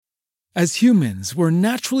As humans, we're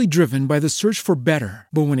naturally driven by the search for better.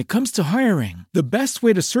 But when it comes to hiring, the best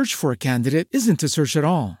way to search for a candidate isn't to search at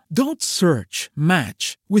all. Don't search,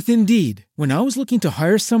 match with Indeed. When I was looking to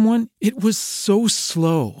hire someone, it was so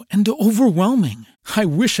slow and overwhelming. I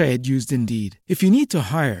wish I had used Indeed. If you need to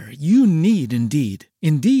hire, you need Indeed.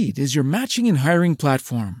 Indeed is your matching and hiring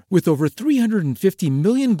platform with over 350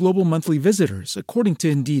 million global monthly visitors, according to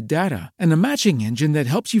Indeed data, and a matching engine that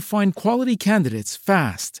helps you find quality candidates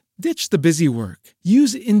fast. Ditch the busy work.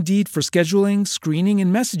 Use Indeed for scheduling, screening,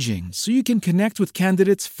 and messaging so you can connect with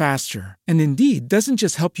candidates faster. And Indeed doesn't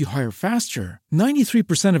just help you hire faster.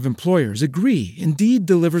 93% of employers agree Indeed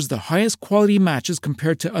delivers the highest quality matches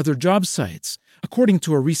compared to other job sites, according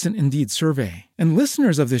to a recent Indeed survey. And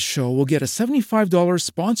listeners of this show will get a $75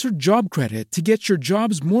 sponsored job credit to get your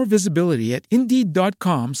jobs more visibility at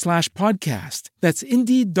Indeed.com/podcast. That's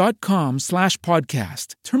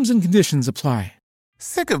Indeed.com/podcast. Terms and conditions apply.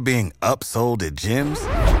 Sick of being upsold at gyms?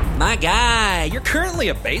 My guy, you're currently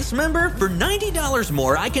a base member. For $90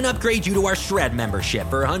 more, I can upgrade you to our Shred membership.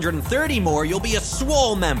 For $130 more, you'll be a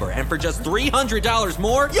Swole member. And for just $300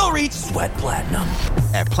 more, you'll reach Sweat Platinum.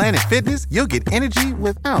 At Planet Fitness, you'll get energy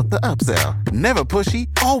without the upsell. Never pushy,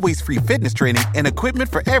 always free fitness training and equipment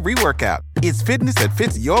for every workout. It's fitness that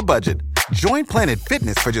fits your budget. Join Planet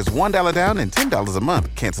Fitness for just $1 down and $10 a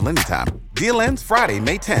month. Cancel anytime. Deal ends Friday,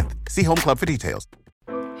 May 10th. See Home Club for details.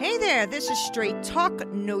 Hey there, this is Straight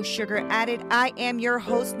Talk, No Sugar Added. I am your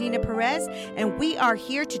host, Nina Perez, and we are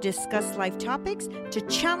here to discuss life topics to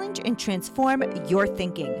challenge and transform your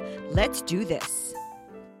thinking. Let's do this.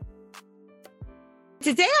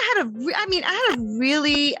 Today I had a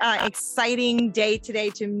really exciting day today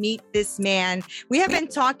to meet this man. We have been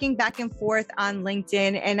talking back and forth on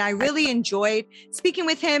LinkedIn, and I really enjoyed speaking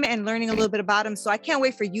with him and learning a little bit about him. So I can't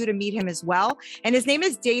wait for you to meet him as well. And his name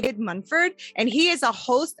is David Munford, and he is a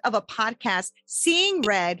host of a podcast, Seeing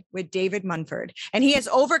Red with David Munford. And he has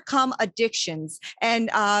overcome addictions, and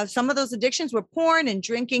some of those addictions were porn and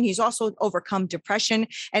drinking. He's also overcome depression,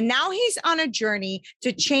 and now he's on a journey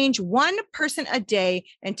to change one person a day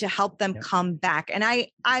and to help them come back. And I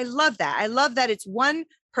love that. I love that it's one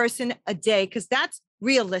person a day, because that's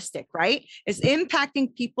realistic, right? It's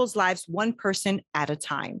impacting people's lives one person at a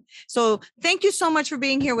time. So thank you so much for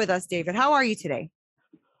being here with us, David. How are you today?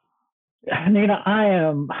 Nina, I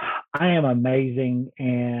am amazing.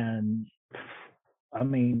 And I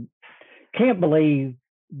mean, can't believe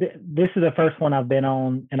this is the first one I've been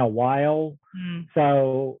on in a while.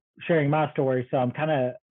 So sharing my story. So I'm kind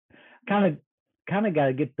of got to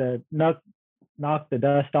get the knock the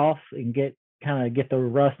dust off and get the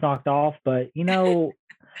rust knocked off. But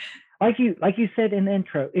like you said in the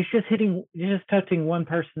intro, it's just touching one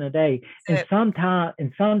person a day. And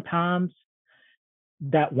sometimes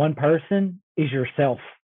that one person is yourself.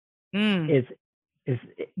 Is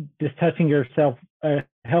just touching yourself,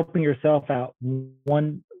 helping yourself out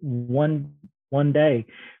one day.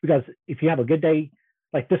 Because if you have a good day,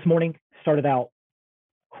 like this morning started out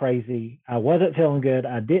crazy. I wasn't feeling good.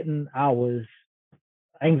 I was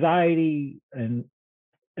anxiety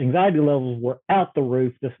levels were out the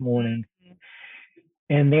roof this morning.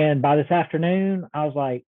 And then by this afternoon, I was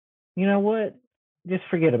like, you know what? Just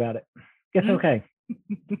forget about it. It's okay.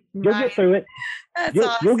 You'll get through it.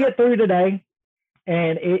 You'll get through today.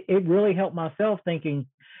 And it really helped myself thinking,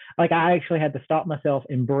 like I actually had to stop myself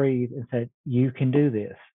and breathe and said, you can do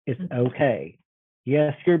this. It's okay.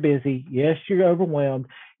 Yes, you're busy. Yes, you're overwhelmed.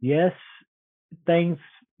 Yes,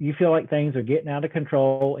 you feel like things are getting out of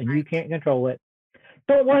control and you can't control it.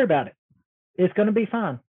 Don't worry about it. It's going to be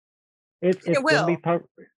fine. It will be perfect.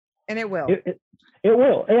 And it will. It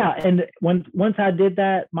will. Yeah. And once I did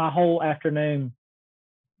that, my whole afternoon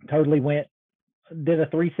totally did a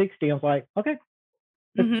 360. I was like, okay,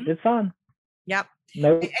 it's fine. Yep.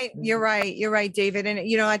 No, you're right. You're right, David. And,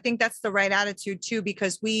 I think that's the right attitude too,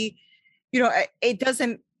 because it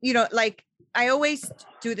doesn't, like I always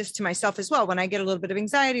do this to myself as well. When I get a little bit of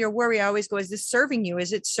anxiety or worry, I always go, is this serving you?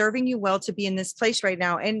 Is it serving you well to be in this place right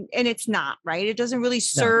now? And it's not, right? It doesn't really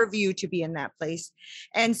serve you to be in that place.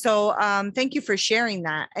 And so thank you for sharing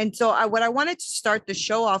that. And so what I wanted to start the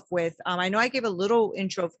show off with, I know I gave a little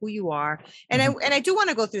intro of who you are, and I do want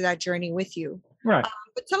to go through that journey with you. Right.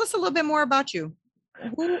 But tell us a little bit more about you.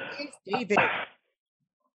 Who is David?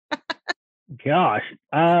 Gosh.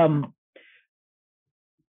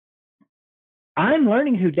 I'm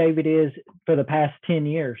learning who David is for the past 10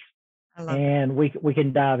 years. And we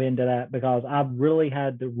can dive into that, because I've really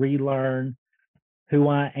had to relearn who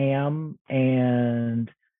I am and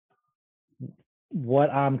what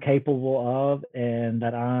I'm capable of, and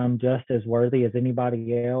that I'm just as worthy as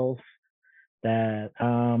anybody else, that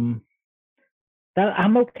that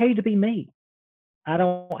I'm okay to be me. I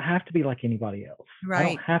don't have to be like anybody else. I Right.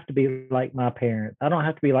 don't have to be like my parents. I don't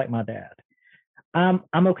have to be like my dad. I'm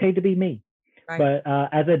okay to be me. Right.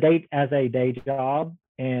 But as a day job,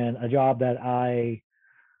 and a job that I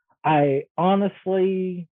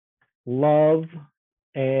honestly love,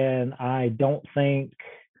 and I don't think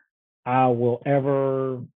I will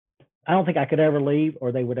ever. I don't think I could ever leave,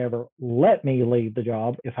 or they would ever let me leave the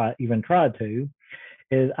job if I even tried to.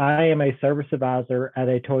 Is I am a service advisor at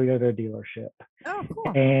a Toyota dealership, Oh,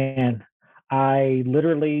 cool. and I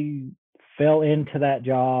literally fell into that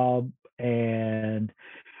job, and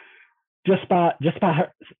just by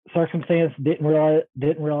circumstance, didn't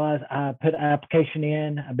realize I put an application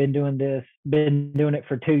in. I've been doing it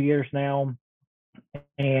for 2 years now,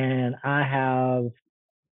 and I have.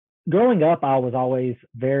 Growing up, I was always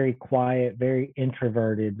very quiet, very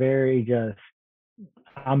introverted, very just.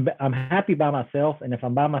 I'm happy by myself, and if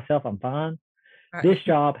I'm by myself, I'm fine. Right. This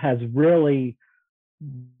job has really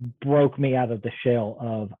broke me out of the shell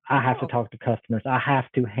of I have to talk to customers. I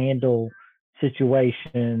have to handle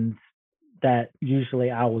situations that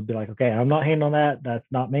usually I would be like, okay, I'm not handling that. That's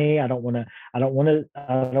not me. I don't want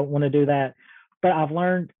to do that. But I've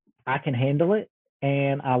learned I can handle it,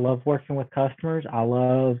 and I love working with customers. I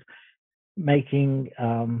love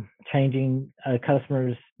changing a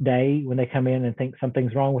customer's day when they come in and think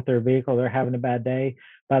something's wrong with their vehicle, they're having a bad day.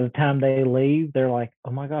 By the time they leave, they're like,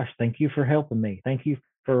 oh my gosh, thank you for helping me, thank you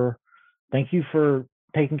for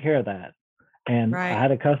taking care of that. And Right. I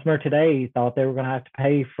had a customer today thought they were going to have to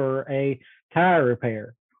pay for a tire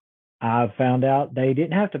repair. I found out they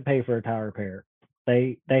didn't have to pay for a tire repair.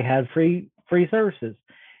 They had free services,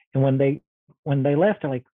 and when they left, they're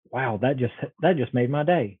like, wow, that just made my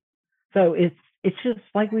day. So it's just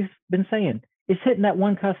like we've been saying, it's hitting that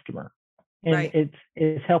one customer, and Right.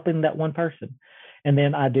 it's helping that one person. And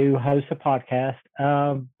then I do host a podcast,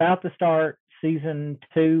 about to start season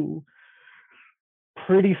 2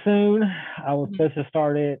 pretty soon. I was supposed to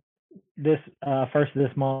start it this first of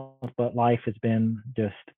this month, but life has been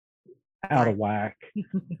just out of whack.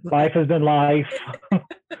 Life has been life.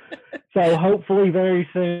 So hopefully very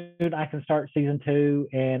soon I can start season 2,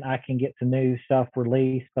 and I can get some new stuff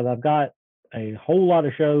released, because I've got a whole lot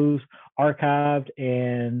of shows archived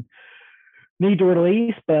and need to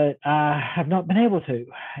release, but I have not been able to.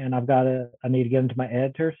 And I need to get them to my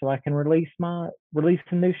editor so I can release some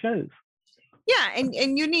new shows. Yeah,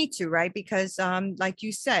 and you need to, right? Because like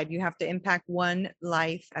you said, you have to impact one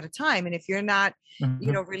life at a time. And if you're not,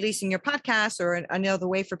 Mhm. releasing your podcast or another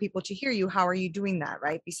way for people to hear you, how are you doing that,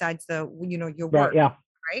 right? Besides your Right. work, Yeah.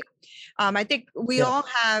 right? I think we Yes. all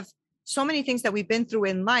have so many things that we've been through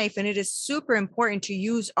in life, and it is super important to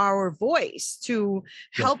use our voice to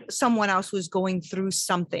Yes. help someone else who's going through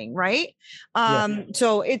something, right? Yes.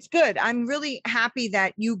 So it's good. I'm really happy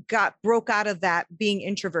that you broke out of that being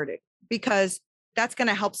introverted, because that's going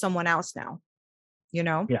to help someone else now.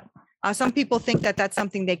 Yeah. Some people think that that's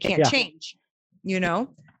something they can't Yeah. change,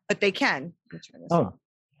 but they can. Let me turn this off.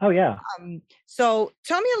 Oh yeah. So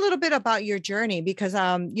tell me a little bit about your journey, because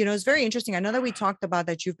it's very interesting. I know that we talked about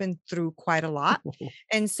that you've been through quite a lot,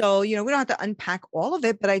 and so we don't have to unpack all of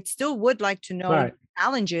it, but I still would like to know Right.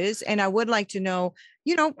 challenges, and I would like to know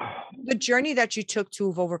the journey that you took to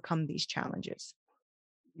have overcome these challenges.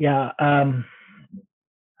 Yeah.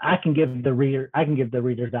 I can give the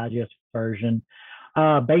Reader's Digest version.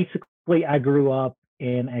 Basically, I grew up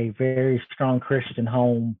in a very strong Christian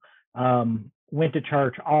home. Went to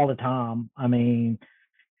church all the time. I mean,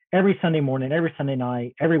 every Sunday morning, every Sunday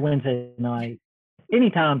night, every Wednesday night,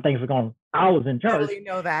 anytime things were going, I was in church. Totally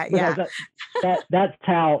know that. Yeah. That's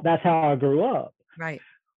how I grew up. Right.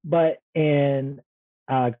 But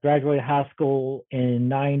graduated high school in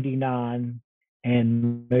 '99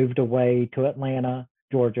 and moved away to Atlanta,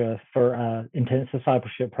 Georgia, for an intense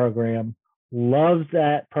discipleship program. Loved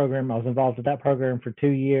that program. I was involved with that program for 2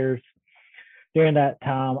 years. During that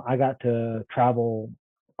time, I got to travel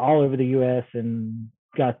all over the U.S. and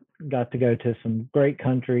got to go to some great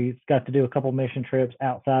countries. Got to do a couple mission trips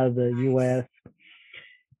outside of the U.S.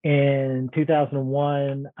 In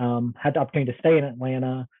 2001, had the opportunity to stay in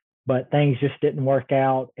Atlanta, but things just didn't work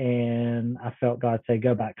out, and I felt God say,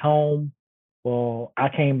 "Go back home." Well, I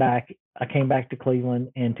came back to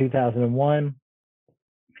Cleveland in 2001,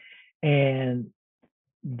 and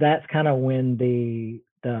that's kind of when the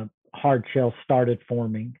hard shell started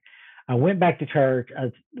forming. I went back to church. I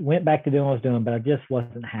went back to doing what I was doing, but I just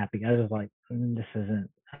wasn't happy. I was like, this isn't.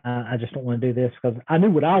 I just don't want to do this, because I knew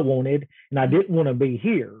what I wanted, and I didn't want to be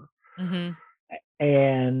here. Mm-hmm.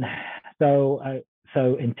 And so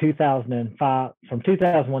in 2005, from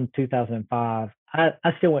 2001 to 2005, I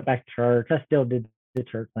still went back to church. I still did the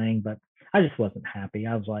church thing, but I just wasn't happy.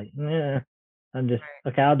 I was like, I'm just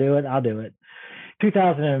okay. I'll do it. I'll do it.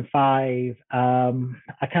 2005.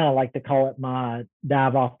 I kind of like to call it my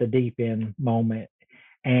dive off the deep end moment,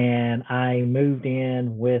 and I moved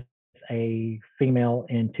in with a female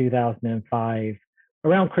in 2005,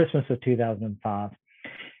 around Christmas of 2005,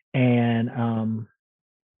 and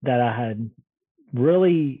that I had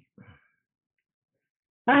really,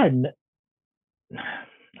 I had,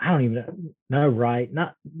 I don't even know, right?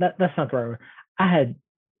 Not that. That's not the right word. I had,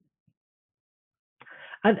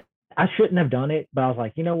 I, I shouldn't have done it, but I was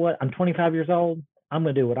like, you know what? I'm 25 years old. I'm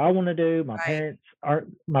gonna do what I want to do. Right.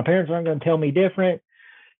 My parents aren't gonna tell me different.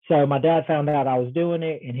 So my dad found out I was doing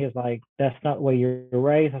it, and he was like, "That's not the way you're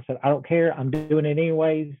raised." I said, "I don't care. I'm doing it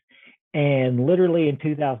anyways." And literally in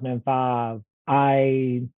 2005,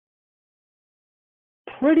 I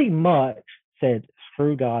pretty much said,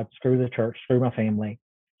 "Screw God, screw the church, screw my family.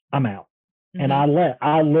 I'm out." And I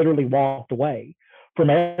literally walked away from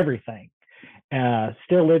everything.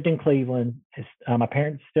 Still lived in Cleveland. My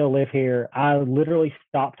parents still live here. I literally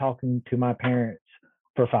stopped talking to my parents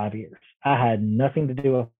for 5 years. I had nothing to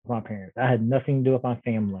do with my parents. I had nothing to do with my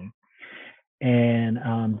family. And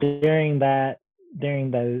during that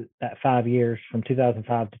 5 years from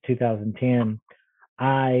 2005 to 2010,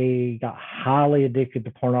 I got highly addicted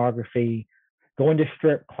to pornography, going to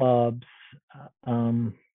strip clubs.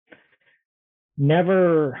 Um,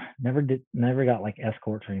 never got like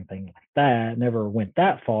escorts or anything like that. Never went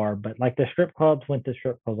that far, but like the strip clubs, went to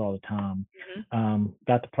strip clubs all the time.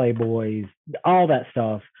 Got to Playboys, all that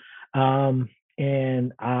stuff.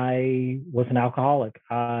 And I was an alcoholic.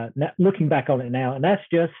 Looking back on it now, and I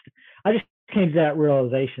just came to that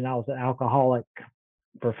realization. I was an alcoholic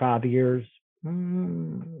for 5 years.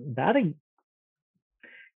 About a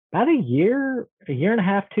year and a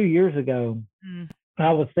half, 2 years ago,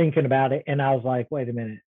 I was thinking about it, and I was like, wait a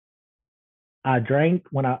minute. I drank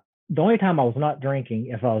the only time I was not drinking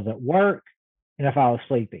if I was at work and if I was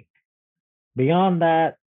sleeping. Beyond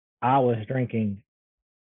that, I was drinking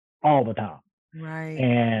all the time. Right.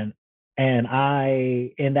 And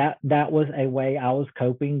that was a way I was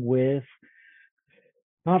coping with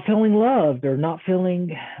not feeling loved or not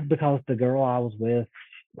feeling, because the girl I was with,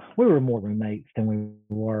 we were more roommates than we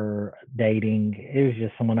were dating. It was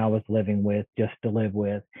just someone I was living with just to live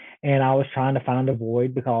with. And I was trying to find a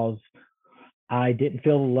void because I didn't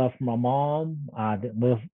feel the love from my mom. I didn't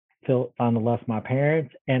find the love from my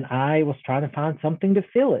parents. And I was trying to find something to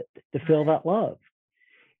feel it, to feel that love.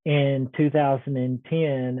 In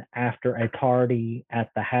 2010, after a party at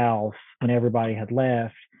the house when everybody had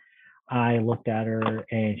left, I looked at her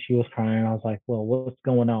and she was crying. I was like, well, what's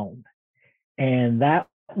going on? And that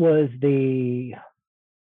was you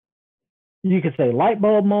could say, light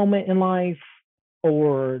bulb moment in life,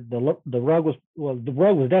 or the rug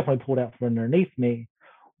was definitely pulled out from underneath me.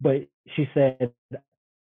 But she said,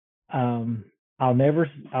 I'll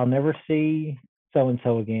never see so and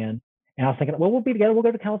so again. And I was thinking, well, we'll be together. We'll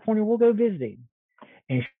go to California. We'll go visiting.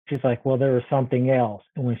 And she's like, well, there was something else.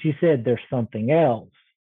 And when she said there's something else,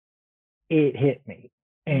 it hit me.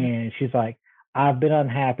 And she's like, I've been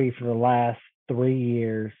unhappy for the last 3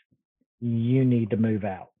 years. You need to move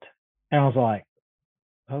out. And I was like,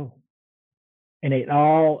 oh. And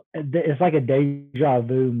it's like a deja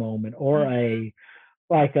vu moment, or a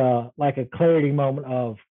clarity moment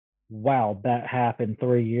of, wow, that happened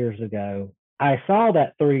 3 years ago. I saw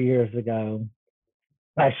that 3 years ago.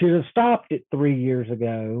 I should have stopped it 3 years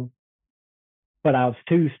ago, but I was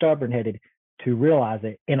too stubborn headed to realize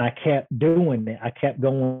it. And I kept doing it. I kept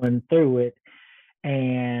going through it.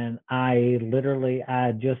 And I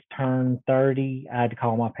just turned 30. I had to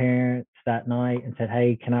call my parents that night and said,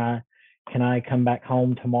 hey, can I come back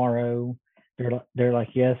home tomorrow? They're like,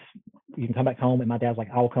 yes, you can come back home. And my dad's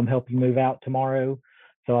like, I'll come help you move out tomorrow.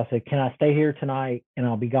 So I said, can I stay here tonight? And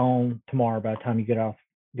I'll be gone tomorrow by the time you get out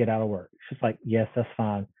of work. She's like, yes, that's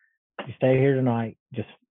fine. You stay here tonight. Just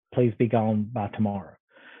please be gone by tomorrow.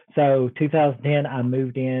 So 2010, I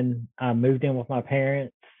moved in with my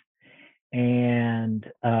parents, and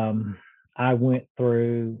I went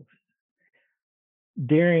through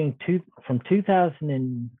from 2000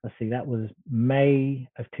 and let's see, that was May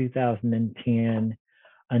of 2010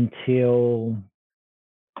 until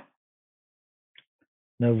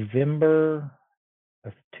November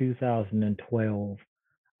of 2012.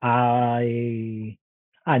 I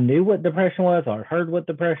knew what depression was, or heard what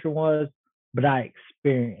depression was, but I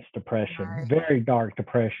experienced depression, very dark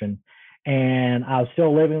depression. And I was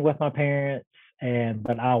still living with my parents,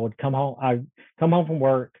 but I'd come home from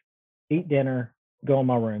work, eat dinner, go in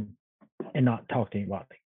my room, and not talk to anybody.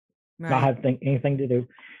 not have anything to do.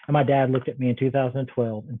 And my dad looked at me in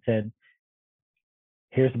 2012 and said,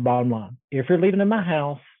 here's the bottom line. If you're leaving in my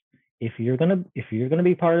house, if you're gonna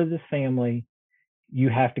be part of this family, you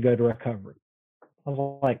have to go to recovery. I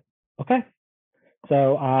was like, okay.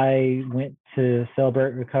 So I went to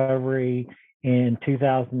Celebrate Recovery in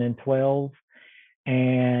 2012,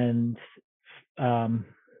 and come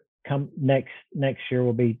next year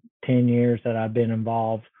will be 10 years that I've been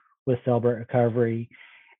involved with Celebrate Recovery,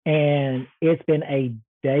 and it's been a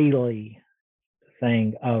daily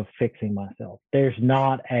thing of fixing myself. There's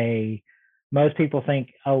not most people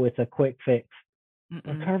think, oh, it's a quick fix.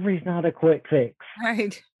 Recovery is not a quick fix.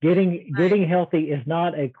 Right. Getting healthy is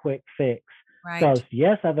not a quick fix. Right. Because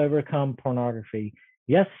yes, I've overcome pornography.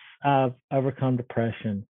 Yes, I've overcome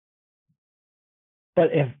depression.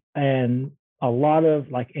 But and a lot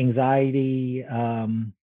of like anxiety, oh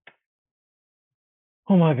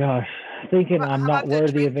my gosh, thinking I'm not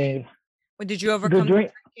worthy of it. Well, did you overcome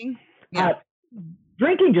drinking? Yeah.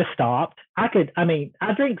 Drinking just stopped. I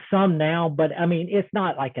drink some now, but I mean, it's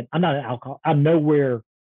not like I'm not an alcoholic. I'm nowhere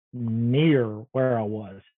near where I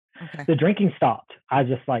was. Okay. The drinking stopped. I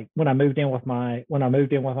just when I moved in with my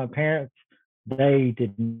parents, they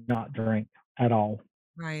did not drink at all.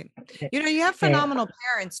 Right. You have phenomenal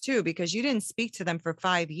parents too, because you didn't speak to them for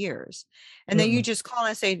 5 years, and then you just call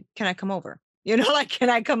and say, "Can I come over?" Can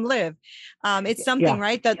I come live? It's something,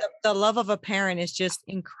 right? That the love of a parent is just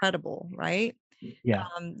incredible, right? Yeah.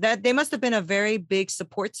 That they must have been a very big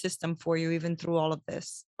support system for you, even through all of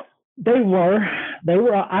this. They were.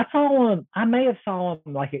 I saw them. I may have saw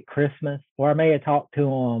them like at Christmas, or I may have talked to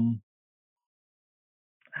them.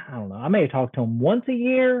 I don't know. I may have talked to them once a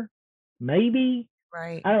year, maybe.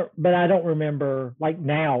 Right. But I don't remember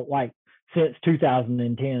now, since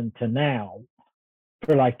 2010 to now,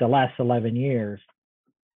 for the last 11 years,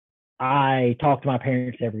 I talk to my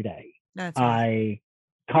parents every day. That's right.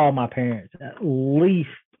 I call my parents at least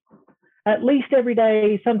every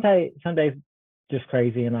day. Some days just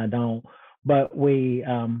crazy and I don't. But when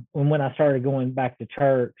I started going back to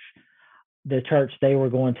church, the church they were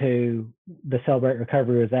going to, the Celebrate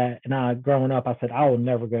Recovery was at, and growing up, I said I will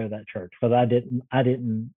never go to that church because I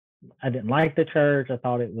didn't like the church. I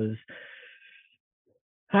thought it was,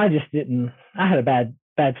 I had a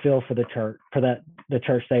bad feel for the church, the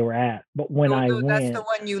church they were at. But when I went, that's the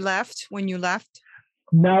one you left. When you left?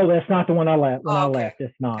 No, that's not the one I left. When I left,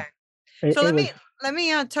 it's not. Okay. So let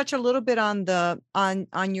me touch a little bit on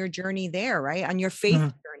on your journey there, right? On your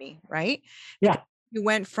faith journey, right? Yeah. You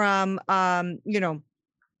went from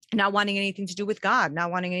not wanting anything to do with God, not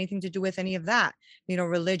wanting anything to do with any of that,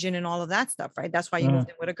 religion and all of that stuff, right? That's why you moved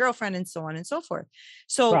in with a girlfriend and so on and so forth.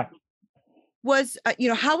 So how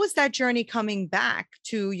was that journey coming back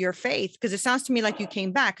to your faith? Because it sounds to me like you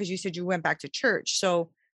came back because you said you went back to church.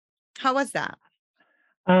 So how was that?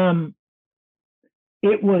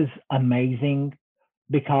 It was amazing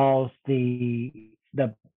because the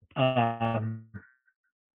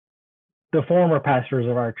former pastors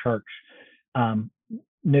of our church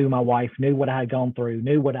knew my wife, knew what I had gone through,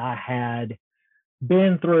 knew what I had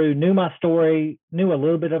been through, knew my story, knew a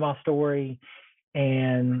little bit of my story.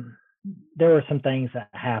 And there were some things that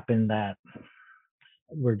happened that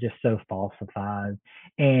were just so falsified.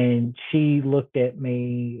 And she looked at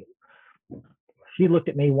me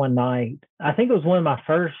one night. I think it was one of my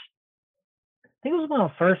first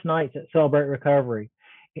nights at Celebrate Recovery.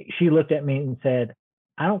 She looked at me and said,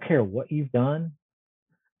 I don't care what you've done.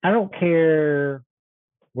 I don't care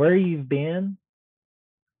where you've been.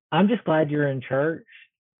 I'm just glad you're in church,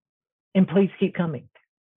 and please keep coming.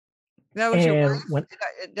 That was your wife?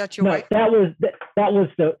 That's your wife? That was the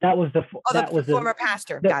former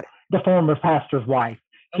pastor. Got it. The former pastor's wife.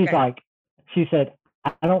 Okay. She said,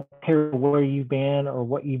 I don't care where you've been or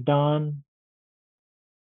what you've done.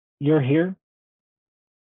 You're here.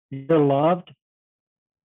 You're loved.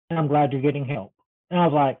 And I'm glad you're getting help. And I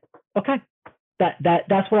was like, okay.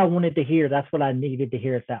 That's what I wanted to hear. That's what I needed to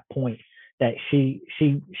hear at that point. That she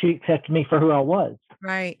accepted me for who I was.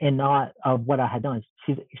 Right. And not of what I had done.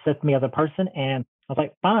 She accepted me as a person, and I was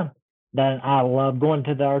like, fine. Then I love going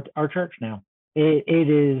to our church now. It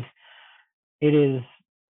is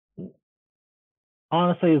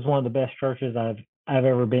honestly is one of the best churches I've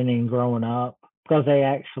ever been in growing up, because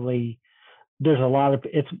there's a lot of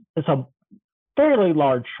it's a fairly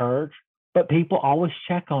large church, but people always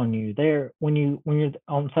check on you. When you're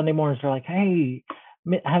on Sunday mornings, they're like, hey,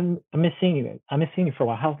 I miss seeing you. I miss seeing you for a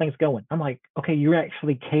while. How are things going? I'm like, okay, you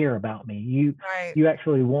actually care about me. You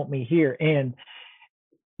actually want me here. And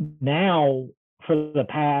now for the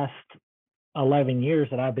past 11 years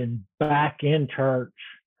that I've been back in church,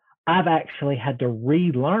 I've actually had to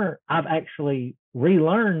relearn. I've actually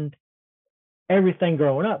relearned everything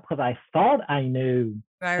growing up because I thought I knew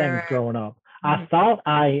things growing up. I thought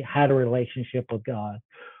I had a relationship with God,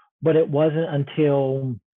 but it wasn't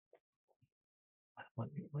until what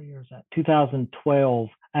year is that? 2012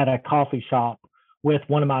 at a coffee shop with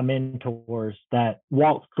one of my mentors that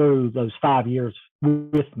walked through those 5 years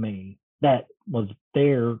with me, that was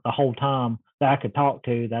there the whole time, that I could talk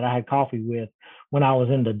to, that I had coffee with when I was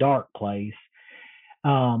in the dark place.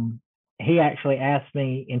 He actually asked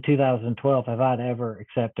me in 2012 if I'd ever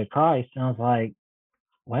accepted Christ. And I was like,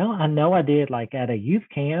 well, I know I did, like at a youth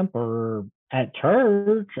camp or at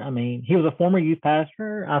church. I mean, he was a former youth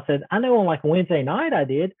pastor. I said, I know on like Wednesday night I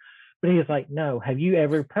did. But he was like, no, have you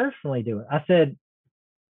ever personally do it? I said,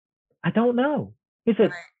 I don't know. He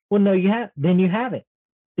said, well, no, you have. Then you haven't.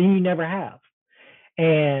 Then you never have.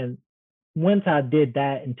 And once I did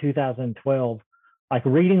that in 2012, like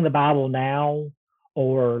reading the Bible now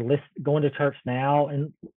or going to church now,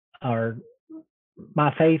 and or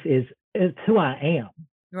my faith is who I am.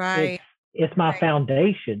 Right. It's my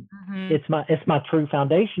foundation. It's my true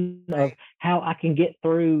foundation of how I can get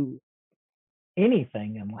through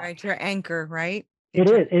anything in life. Right. Your anchor, right? It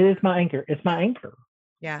is my anchor. It's my anchor.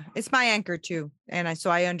 Yeah, it's my anchor too. And so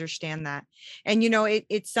I understand that. And,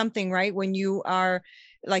 it's something, right? When you are,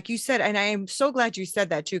 like you said, and I am so glad you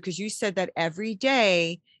said that too, because you said that every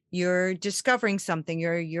day you're discovering something,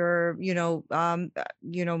 you're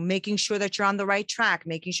making sure that you're on the right track,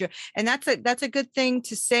 making sure. And that's a good thing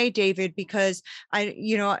to say, David, because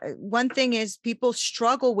one thing is people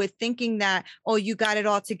struggle with thinking that, oh, you got it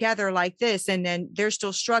all together like this, and then they're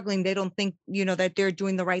still struggling. They don't think, that they're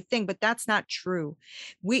doing the right thing, but that's not true.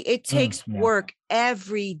 It takes work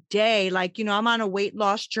every day. Like, I'm on a weight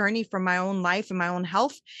loss journey for my own life and my own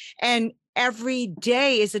health. And every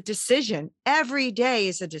day is a decision. Every day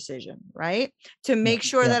is a decision, right? To make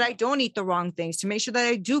sure that I don't eat the wrong things, to make sure that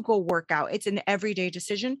I do go work out. It's an everyday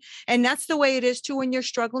decision. And that's the way it is too when you're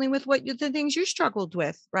struggling with the things you struggled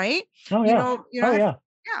with, right? Oh, yeah. Yeah.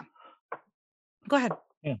 Go ahead.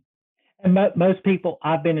 Yeah. And most people,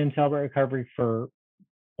 I've been in Celebrate Recovery for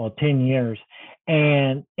 10 years.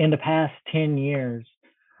 And in the past 10 years,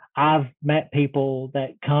 I've met people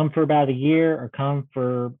that come for about a year or come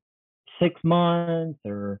for 6 months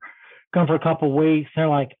or come for a couple of weeks. They're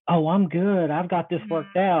like, oh, I'm good. I've got this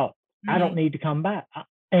worked out. I don't need to come back,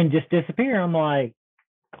 and just disappear. I'm like,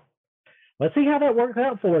 let's see how that works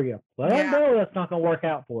out for you. Well, I know that's not going to work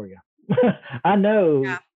out for you. I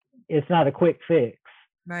know it's not a quick fix,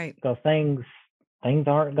 right? Because things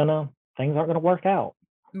aren't gonna work out.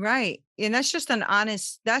 Right. And that's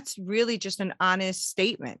really just an honest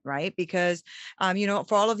statement, right? Because,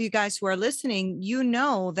 for all of you guys who are listening,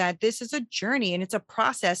 that this is a journey and it's a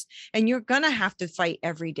process, and you're going to have to fight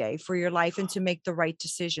every day for your life and to make the right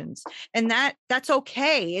decisions. And that's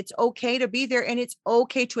okay. It's okay to be there, and it's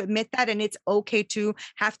okay to admit that. And it's okay to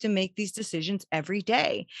have to make these decisions every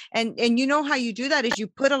day. And how you do that is you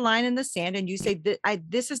put a line in the sand and you say,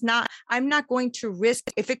 I'm not going to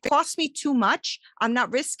risk. If it costs me too much, I'm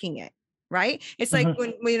not risking it. Right. It's like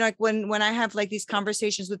when I have like these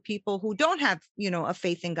conversations with people who don't have, a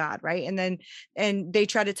faith in God. Right. And they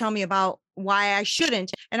try to tell me about why I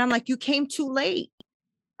shouldn't. And I'm like, you came too late.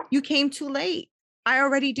 I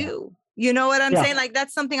already do. You know what I'm saying? Like,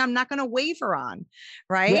 that's something I'm not going to waver on.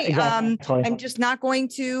 Right. Yeah, exactly. I'm just not going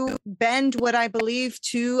to bend what I believe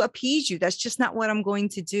to appease you. That's just not what I'm going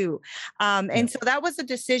to do. And so that was a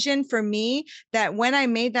decision for me, that when I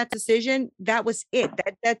made that decision, that was it.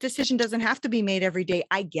 That decision doesn't have to be made every day.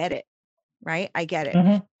 I get it. Right. I get it.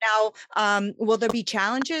 Now, will there be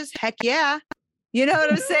challenges? Heck yeah. You know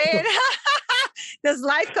what I'm saying? Does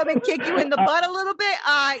life come and kick you in the butt a little bit?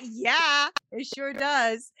 Yeah, it sure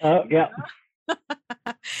does. Oh, yeah.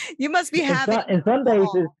 You must be having. In some days,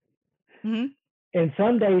 in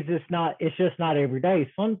some days it's not. It's just not every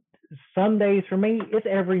day. Some days for me, it's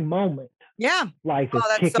every moment. Yeah, life is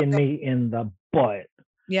kicking me in the butt.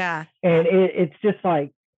 Yeah, and it's just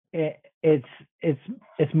like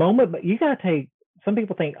it's moment. But you gotta take. Some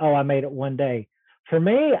people think, oh, I made it one day. For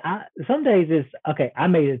me, some days it's okay. I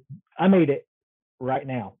made it right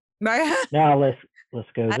now. Right. Now let's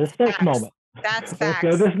go this next moment. That's facts.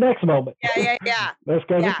 Let's go this next moment. Yeah. Let's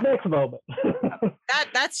go this next moment.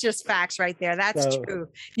 That's just facts right there. That's true.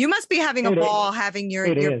 You must be having a ball having your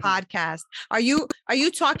podcast. Are you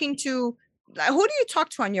talking to, who do you talk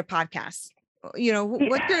to on your podcast?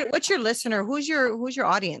 What's your listener? Who's your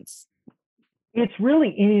audience? It's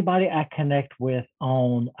really anybody I connect with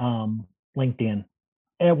on LinkedIn.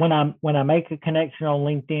 And when I make a connection on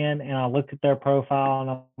LinkedIn and I look at their profile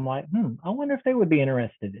and I'm like, I wonder if they would be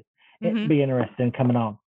interested be interested in coming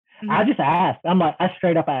on. Mhm. I just asked. I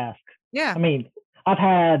straight up asked. Yeah. I mean, I've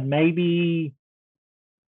had maybe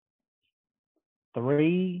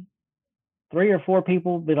three or four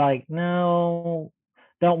people be like, no,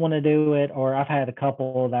 don't want to do it. Or I've had a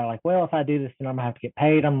couple that are like, well, if I do this, then I'm gonna have to get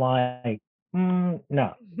paid. I'm like, no.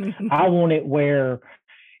 I want it where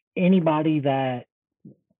anybody that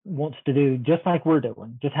wants to do just like we're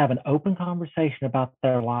doing, just have an open conversation about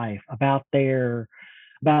their life, about things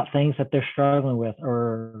that they're struggling with,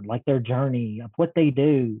 or like their journey of what they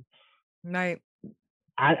do. Right.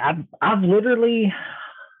 I've literally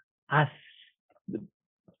I've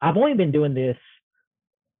only been doing this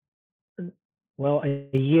a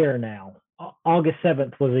year now. August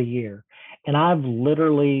 7th was a year, and I've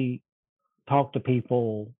literally talked to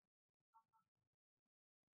people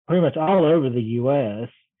pretty much all over the U.S.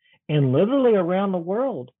 and literally around the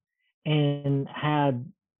world, and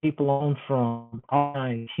had people on from all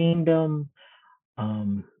United Kingdom,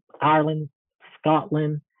 Ireland,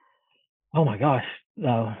 Scotland. Oh my gosh,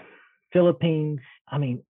 Philippines. I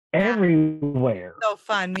mean, Yeah. everywhere. So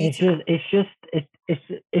fun. Me too. It's just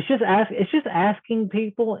asking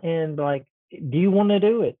people and like, do you want to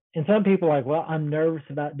do it? And some people are like, well, I'm nervous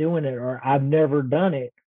about doing it, or I've never done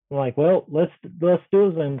it. I'm like, well, let's do a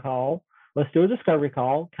Zoom call. Let's do a discovery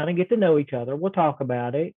call, kind of get to know each other. We'll talk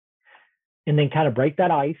about it and then kind of break that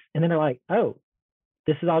ice. And then they're like, oh,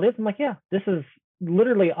 this is all this. I'm like, yeah, this is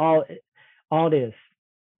literally all it is.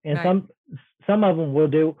 And Right. some of them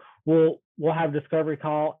we'll have a discovery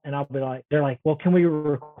call, and I'll be like, they're like, well, can we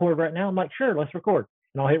record right now? I'm like, sure, let's record.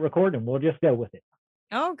 And I'll hit record and we'll just go with it.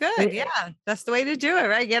 Oh, good. Yeah. That's the way to do it,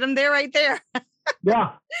 right? Get them there right there.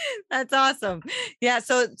 Yeah. That's awesome. Yeah.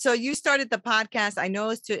 So you started the podcast. I know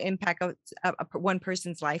is to impact one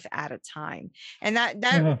person's life at a time, and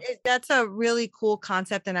that's a really cool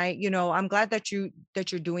concept. And I'm glad that you're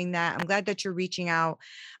doing that. I'm glad that you're reaching out.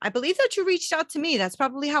 I believe that you reached out to me. That's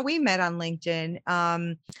probably how we met on LinkedIn.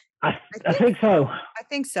 I think so. I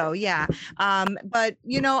think so. Yeah. But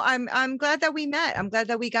I'm glad that we met. I'm glad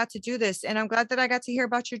that we got to do this. And I'm glad that I got to hear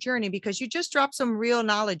about your journey, because you just dropped some real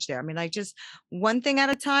knowledge there. I mean, like, just one thing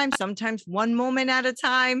at a time, sometimes one moment at a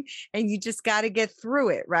time, and you just got to get through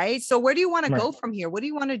it. Right. So where do you want to go from here? What do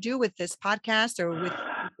you want to do with this podcast, or with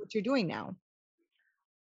what you're doing now?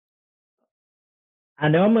 I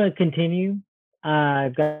know I'm going to continue.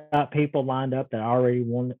 I've got people lined up that already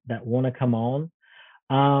want to come on.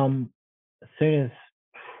 As soon as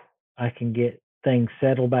I can get things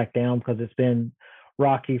settled back down, because it's been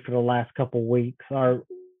rocky for the last couple of weeks. Our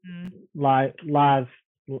life has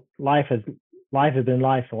been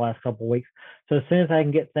life the last couple of weeks. So as soon as I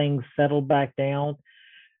can get things settled back down,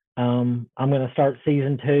 I'm going to start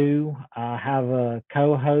season 2. I have a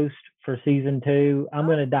co-host for season 2. I'm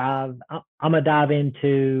going to dive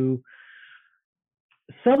into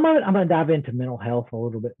some of it. I'm going to dive into mental health a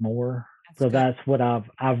little bit more. That's what I've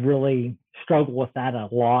really struggled with that a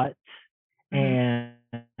lot. And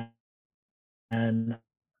I'm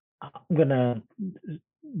going to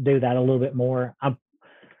do that a little bit more. I'm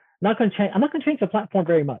not going to change the platform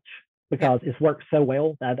very much, because it's worked so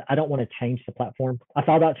well that I don't want to change the platform. I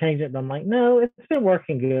thought about changing it, but I'm like, no, it's been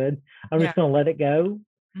working good. I'm just going to let it go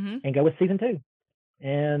and go with season 2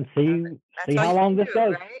 and see how long this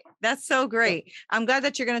goes. Right? That's so great. I'm glad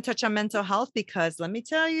that you're going to touch on mental health, because let me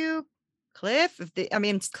tell you,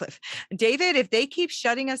 David, if they keep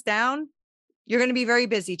shutting us down, you're going to be very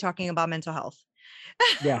busy talking about mental health.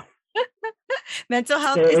 Yeah. Mental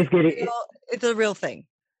health it's a real thing.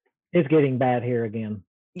 It's getting bad here again.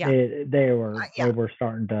 Yeah. They were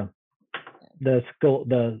starting to, the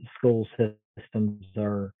school systems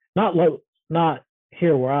are not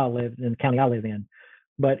here where I live, in the county I live in,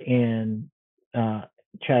 but in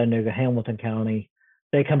Chattanooga, Hamilton County,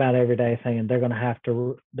 they come out every day saying they're going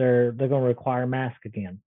to require masks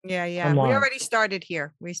again. Yeah. We already started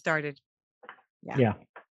here. We started. Yeah.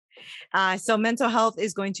 So mental health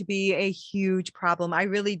is going to be a huge problem. I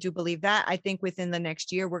really do believe that. I think within the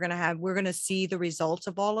next year, we're going to see the results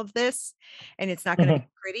of all of this, and it's not going to be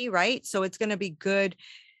pretty, right? So it's going to be good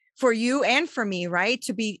for you and for me, right?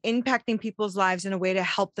 To be impacting people's lives in a way to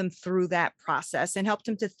help them through that process, and help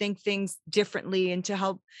them to think things differently, and to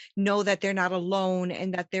help know that they're not alone,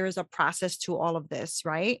 and that there is a process to all of this,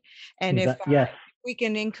 right? And if we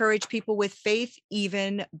can encourage people with faith,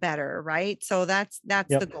 even better, right? So that's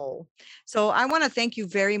the goal. So I want to thank you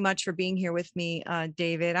very much for being here with me,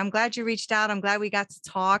 David. I'm glad you reached out. I'm glad we got to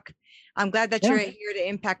talk. I'm glad that you're here to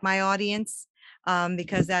impact my audience,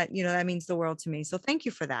 because that means the world to me. So thank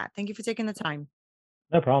you for that. Thank you for taking the time.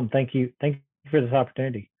 No problem. Thank you for this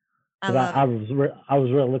opportunity. I was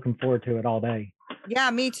really looking forward to it all day.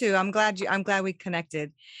 Yeah, me too. I'm glad we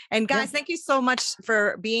connected. And guys, thank you so much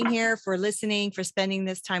for being here, for listening, for spending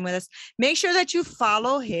this time with us. Make sure that you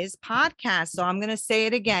follow his podcast. So I'm going to say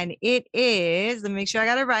it again. It is, let me make sure I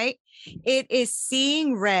got it right. It is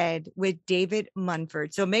Seeing Red with David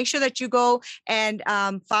Munford. So make sure that you go and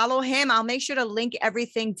follow him. I'll make sure to link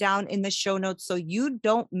everything down in the show notes so you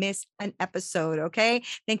don't miss an episode. Okay.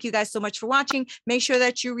 Thank you guys so much for watching. Make sure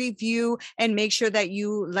that you review and make sure that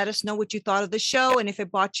you let us know what you thought of the show. And if it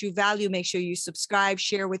brought you value, make sure you subscribe,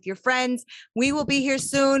 share with your friends. We will be here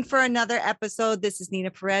soon for another episode. This is Nina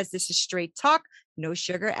Perez. This is Straight Talk. No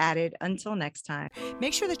sugar added. Until next time.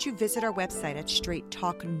 Make sure that you visit our website at Straight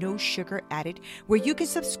Talk No Sugar Added, where you can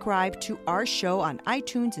subscribe to our show on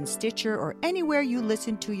iTunes and Stitcher or anywhere you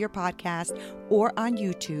listen to your podcast or on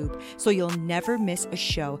YouTube, so you'll never miss a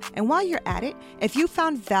show. And while you're at it, if you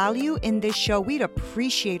found value in this show, we'd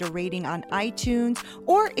appreciate a rating on iTunes,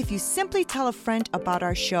 or if you simply tell a friend about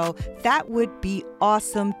our show, that would be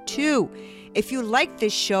awesome too. If you like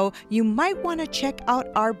this show, you might want to check out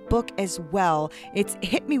our book as well. It's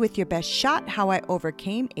Hit Me With Your Best Shot, How I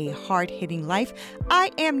Overcame a Hard-Hitting Life.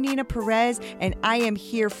 I am Nina Perez, and I am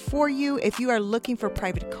here for you. If you are looking for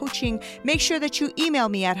private coaching, make sure that you email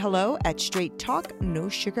me at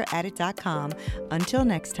hello@straighttalknosugaradded.com. Until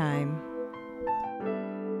next time.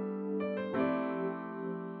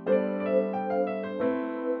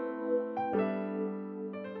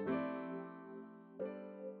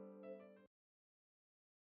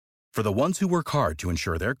 For the ones who work hard to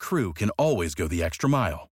ensure their crew can always go the extra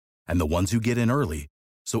mile, and the ones who get in early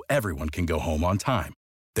so everyone can go home on time,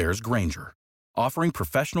 there's Grainger, offering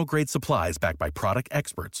professional-grade supplies backed by product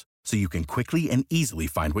experts so you can quickly and easily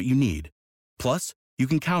find what you need. Plus, you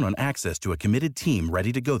can count on access to a committed team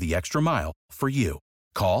ready to go the extra mile for you.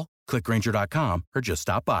 Call, click Grainger.com, or just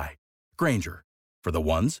stop by. Grainger, for the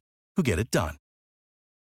ones who get it done.